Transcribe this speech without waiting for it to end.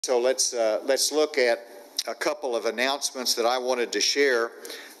So let's look at a couple of announcements that I wanted to share.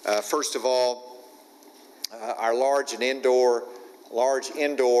 First of all, our large indoor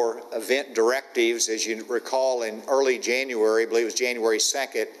event directives. As you recall, in early January, I believe it was January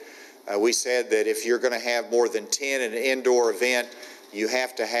 2nd, we said that if you're going to have more than 10 in an indoor event, you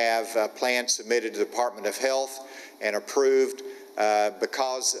have to have a plan submitted to the Department of Health and approved.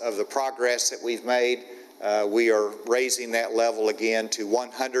 Because of the progress that we've made, we are raising that level again to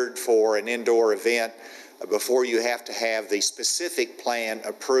 100 for an indoor event before you have to have the specific plan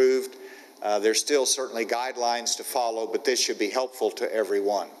approved. There's still certainly guidelines to follow, but this should be helpful to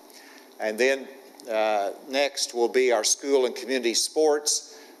everyone. And then next will be our school and community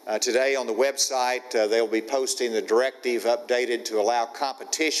sports. Today on the website, they'll be posting the directive updated to allow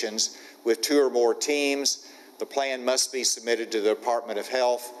competitions with 2 or more teams. The plan must be submitted to the Department of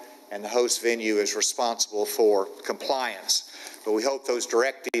Health, and the host venue is responsible for compliance. But we hope those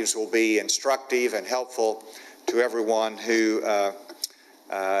directives will be instructive and helpful to everyone who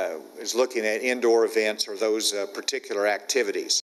is looking at indoor events or those particular activities.